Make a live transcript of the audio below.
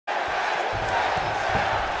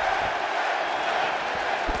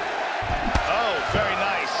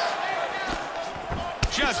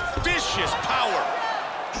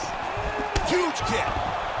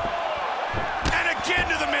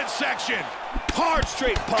midsection. Hard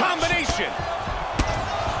straight punch. Combination.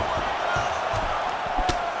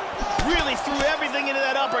 Really threw everything into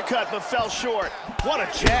that uppercut, but fell short. What a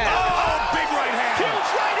jab. Oh, big right hand. Huge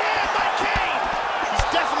right hand by Kane. He's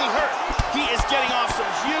definitely hurt. He is getting off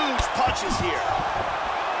some huge punches here.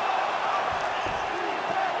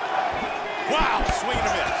 Wow, swing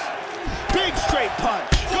and a miss. Big straight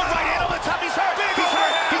punch. Good right hand on the top. He's hurt. Big He's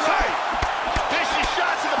hurt. He's hurt. Vicious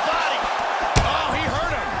shots to the body. Oh, he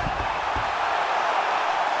hurt him.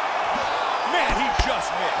 Man, he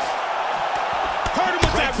just missed. Hurt him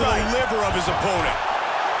with Right that to right. the liver of his opponent.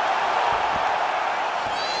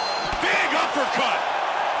 Big uppercut.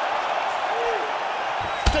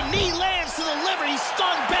 The knee lands to the liver. He's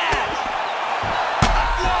stung bad.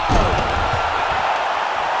 Whoa.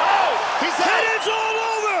 Oh, he's out. It is all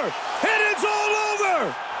over. It is all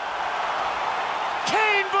over.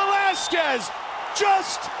 Cain Velasquez,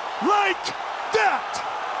 just like that.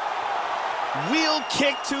 Wheel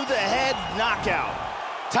kick to the head, knockout.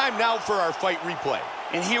 Time now for our fight replay.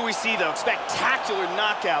 And here we see the spectacular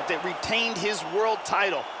knockout that retained his world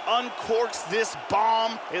title. Uncorks this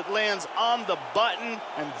bomb, it lands on the button,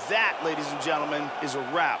 and that, ladies and gentlemen, is a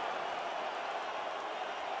wrap.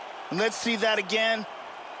 And let's see that again.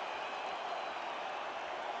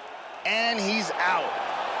 And he's out.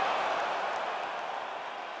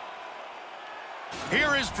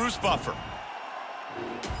 Here is Bruce Buffer.